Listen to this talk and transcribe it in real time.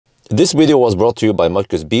This video was brought to you by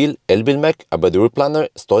Markus Bil, Elbilmek, ABRP,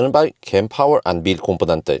 Stormberg, Kempower and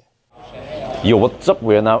Bilkomponenter. Yo, what's up?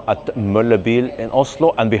 We're now at Bil in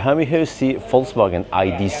Oslo, and behind me here you see Volkswagen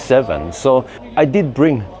ID7. So I did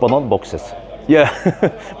bring banana boxes. Yeah,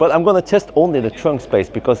 but I'm gonna test only the trunk space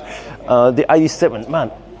because the ID7, man,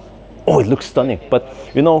 oh, it looks stunning. But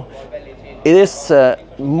you know, it is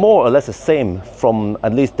more or less the same from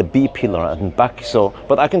at least the B pillar and back. So,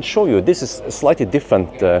 but I can show you this is a slightly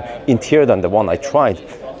different interior than the one I tried.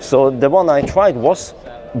 So the one I tried was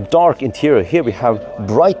dark interior. Here we have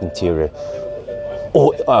bright interior.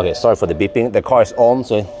 Oh, okay, sorry for the beeping. The car is on,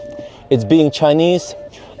 so it's being Chinese.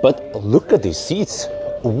 But look at these seats.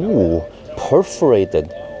 Ooh,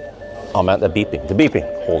 perforated. Oh man, the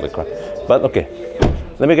beeping. Holy crap. But okay,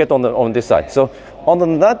 let me get on this side. So other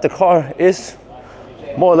than that, the car is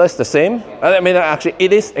more or less the same. I mean, actually,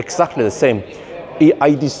 it is exactly the same.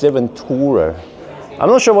 ID7 Tourer. I'm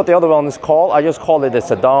not sure what the other one is called. I just call it a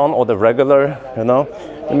sedan or the regular, you know.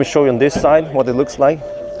 Let me show you on this side what it looks like.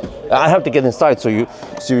 I have to get inside so we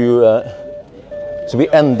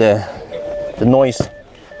end the noise.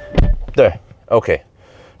 There, okay.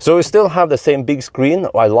 So we still have the same big screen.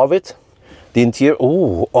 I love it. The interior,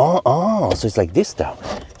 so it's like this now.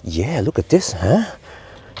 Yeah, look at this, huh?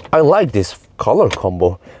 I like this color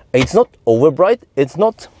combo. It's not over bright. It's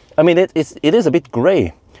not, I mean, it is a bit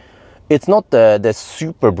gray. It's not the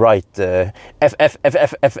super bright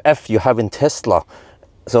FF you have in Tesla.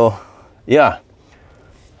 So, yeah.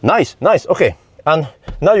 Nice, okay. And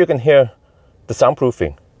now you can hear the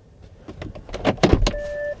soundproofing.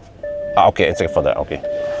 Okay, it's like for that, okay.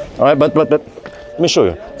 All right, but let me show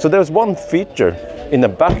you. So there's one feature in the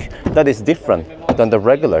back that is different than the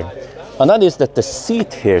regular. And that is that the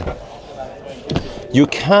seat here, you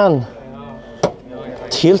can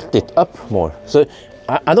tilt it up more. So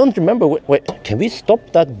I don't remember, wait, can we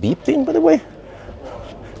stop that beeping, by the way?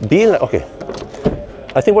 Okay.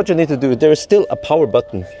 I think what you need to do, there is still a power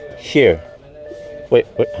button here. Wait,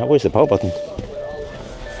 where's the power button?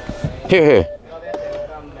 Here.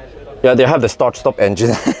 Yeah, they have the start-stop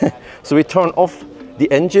engine. So we turn off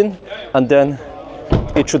the engine and then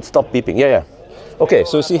it should stop beeping. Yeah. Okay,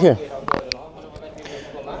 so see here.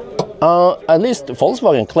 At least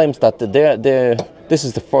Volkswagen claims that this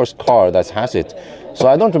is the first car that has it. So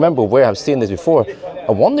I don't remember where I've seen this before.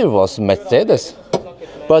 I wonder if it was Mercedes.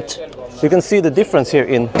 But you can see the difference here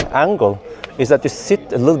in angle is that you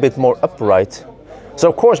sit a little bit more upright. So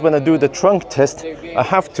of course, when I do the trunk test, I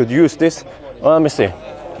have to use this. Well, let me see.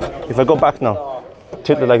 If I go back now,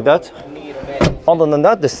 tilt it like that. Other than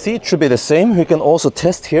that, the seat should be the same. We can also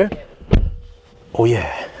test here. Oh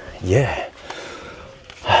yeah.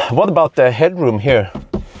 What about the headroom here?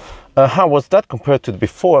 How was that compared to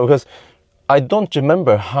before? Because I don't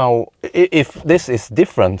remember if this is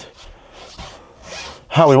different,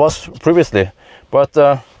 how it was previously. But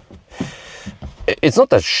it's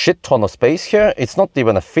not a shit ton of space here. It's not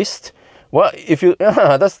even a fist. Well, if you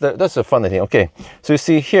that's a funny thing. Okay, so you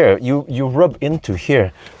see here, you rub into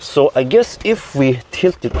here. So I guess if we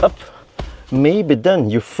tilt it up, maybe then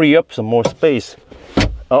you free up some more space.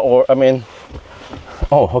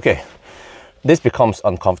 Oh, okay. This becomes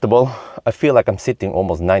uncomfortable. I feel like I'm sitting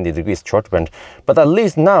almost 90 degrees short bend. But at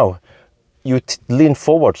least now you lean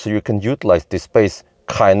forward so you can utilize this space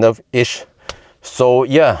kind of ish. So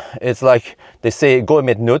yeah, it's like they say, gå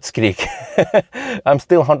med nødskrik. I'm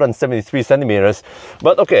still 173 centimeters.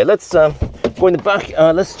 But okay, let's go in the back.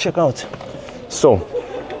 Let's check out. So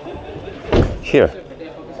here.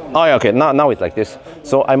 Oh yeah, okay, now it's like this.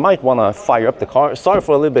 So I might want to fire up the car. Sorry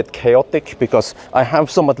for a little bit chaotic because I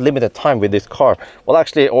have somewhat limited time with this car. Well,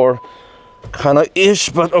 actually, or kind of ish,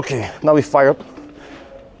 but okay. Now we fire up.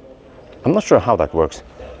 I'm not sure how that works.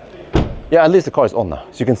 Yeah, at least the car is on now,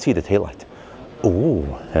 so you can see the taillight. Oh,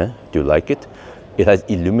 huh? Do you like it? It has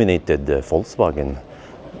illuminated Volkswagen.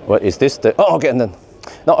 What is this? Oh, okay, and then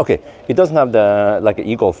no, okay. It doesn't have the like an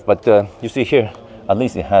e-Golf, but you see here, at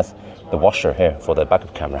least it has the washer here for the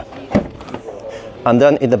backup camera. And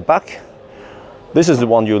then in the back, this is the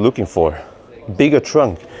one you're looking for, bigger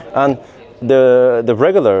trunk. And the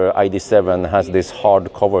regular ID7 has this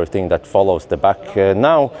hard cover thing that follows the back.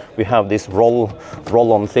 Now we have this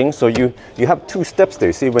roll-on thing. So you have two steps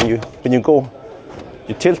there. See, when you go,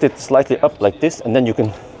 you tilt it slightly up like this, and then you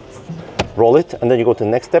can roll it, and then you go to the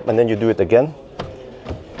next step, and then you do it again,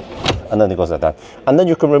 and then it goes like that. And then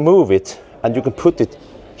you can remove it, and you can put it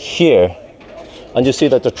here, and you see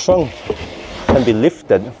that the trunk can be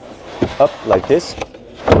lifted up like this,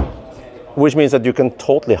 which means that you can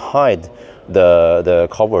totally hide the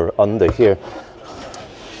cover under here.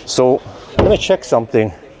 So let me check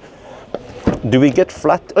something. Do we get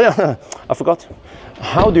flat? Oh yeah, I forgot.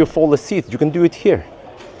 How do you fold the seat? You can do it here.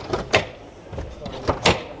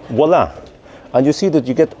 Voila. And you see that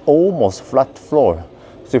you get almost flat floor.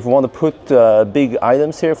 So if you want to put big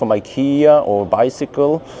items here from IKEA or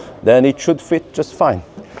bicycle, then it should fit just fine.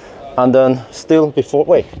 And then still before,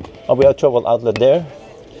 wait, we have travel outlet there.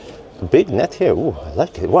 Big net here, ooh, I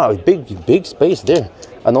like it. Wow, big space there.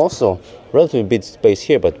 And also relatively big space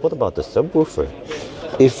here, but what about the subwoofer?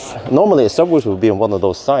 If normally a subwoofer would be on one of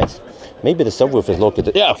those sides, maybe the subwoofer is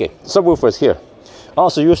located, yeah, okay, subwoofer is here.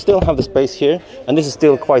 Also, you still have the space here, and this is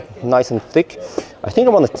still quite nice and thick. I think I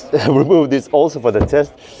want to remove this also for the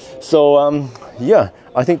test. So yeah,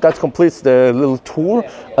 I think that completes the little tour,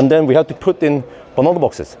 and then we have to put in banana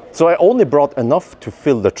boxes. So I only brought enough to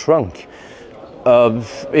fill the trunk.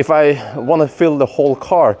 If I want to fill the whole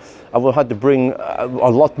car, I will have to bring a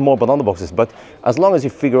lot more banana boxes. But as long as you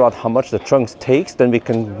figure out how much the trunk takes, then we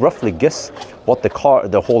can roughly guess what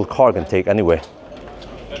the whole car can take anyway.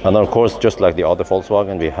 And of course, just like the other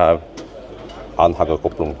Volkswagen, we have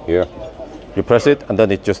Anhängerkupplung here. You press it, and then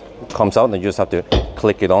it just comes out, and you just have to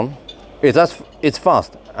click it on. It's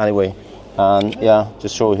fast anyway. And yeah,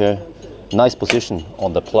 just show here, nice position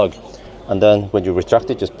on the plug. And then when you retract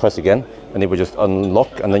it, just press again, and it will just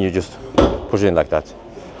unlock, and then you just push it in like that.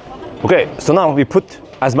 Okay, so now we put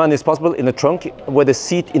as many as possible in the trunk with the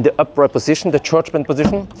seat in the upright position, the church bench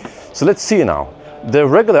position. So let's see now. The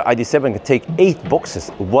regular ID7 can take 8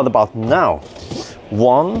 boxes. What about now?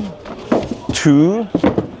 1, 2,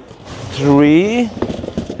 3,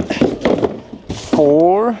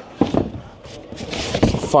 4,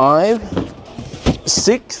 5,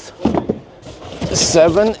 6,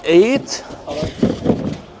 7, 8,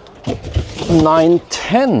 9,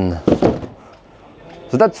 10.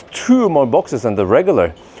 So that's 2 more boxes than the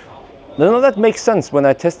regular. Now that makes sense when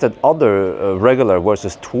I tested other regular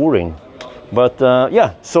versus touring. But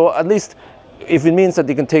yeah, so at least if it means that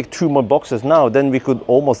you can take 2 more boxes now, then we could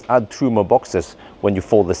almost add 2 more boxes when you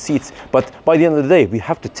fold the seats. But by the end of the day, we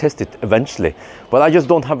have to test it eventually. But I just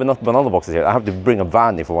don't have enough banana boxes here. I have to bring a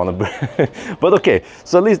van if I want to. But okay,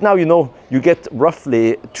 so at least now you know you get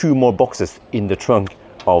roughly 2 more boxes in the trunk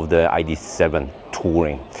of the ID7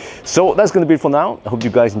 Touring. So that's going to be it for now. I hope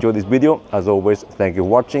you guys enjoyed this video. As always, thank you for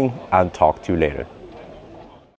watching, and talk to you later.